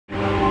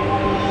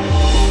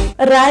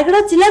रायगढ़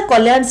जिला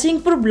कल्याण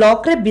सिंहपुर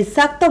ब्लॉक रे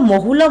विषाक्त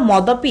महुल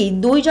मद पी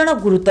 2 जन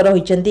गुरुतर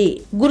होइचंती।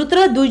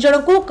 गुरुतर 2 जन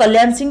को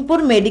कल्याण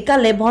सिंहपुर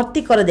मेडिकल ले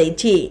भर्ती कर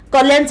दैछि।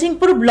 कल्याण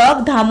सिंहपुर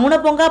ब्लॉक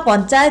धामुणपंगा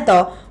पंचायत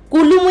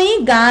कुलुमुई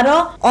गाँव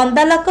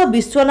अंदालक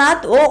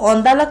विश्वनाथ और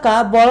अंदालका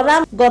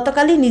बलराम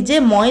गतकाली निजे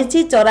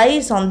मईसी चराई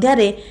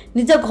संध्यारे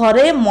निज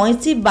घरे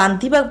मईसी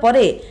बांधिबा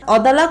परे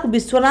अदालक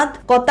विश्वनाथ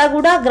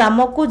कतागुड़ा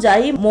ग्राम को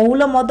जाई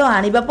महुल मद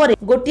आनिबा परे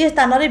गोटे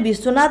स्थान रे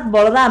विश्वनाथ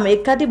बलराम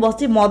एकाठी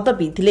बसी मद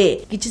पीथिले।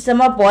 किछि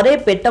समय परे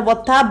पेट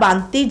बथा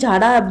बांती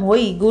झाड़ा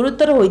होई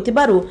गुरुतर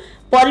होइतिबारु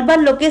परिवार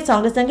लोके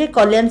संगे संगे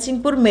कल्याण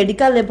सिंहपुर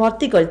मेडिकल ले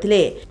भर्ती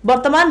करथिले।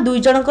 वर्तमान 2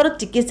 जनकर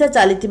चिकित्सा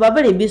चलीथिबा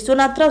बेले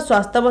विश्वनाथर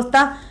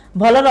स्वास्थ्यावस्था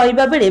भल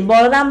रहिबा बेले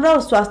बलराम रो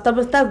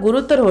स्वास्थ्यावस्था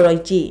गुरुतर हो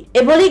रहिछि।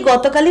 एभली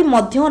गतकाली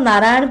मध्य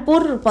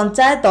नारायणपुर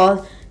पंचायत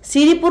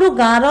श्रीपुर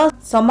गाँव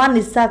समान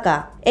निशाका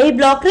एही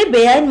ब्लॉक रे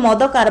बेआईन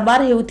मद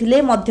कारबार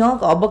हेउथिले मध्य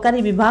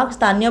अबकारी विभाग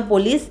स्थानीय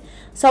पुलिस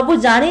सबु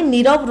जानी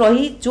नीरव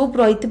रही चुप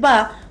रहितबा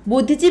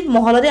बुद्धिजीवी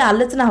महल रे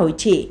आलोचना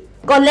होइछि।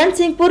 कल्याण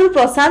सिंहपुर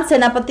प्रशांत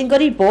सेनापति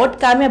रिपोर्ट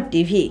कामयाब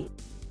टीवी।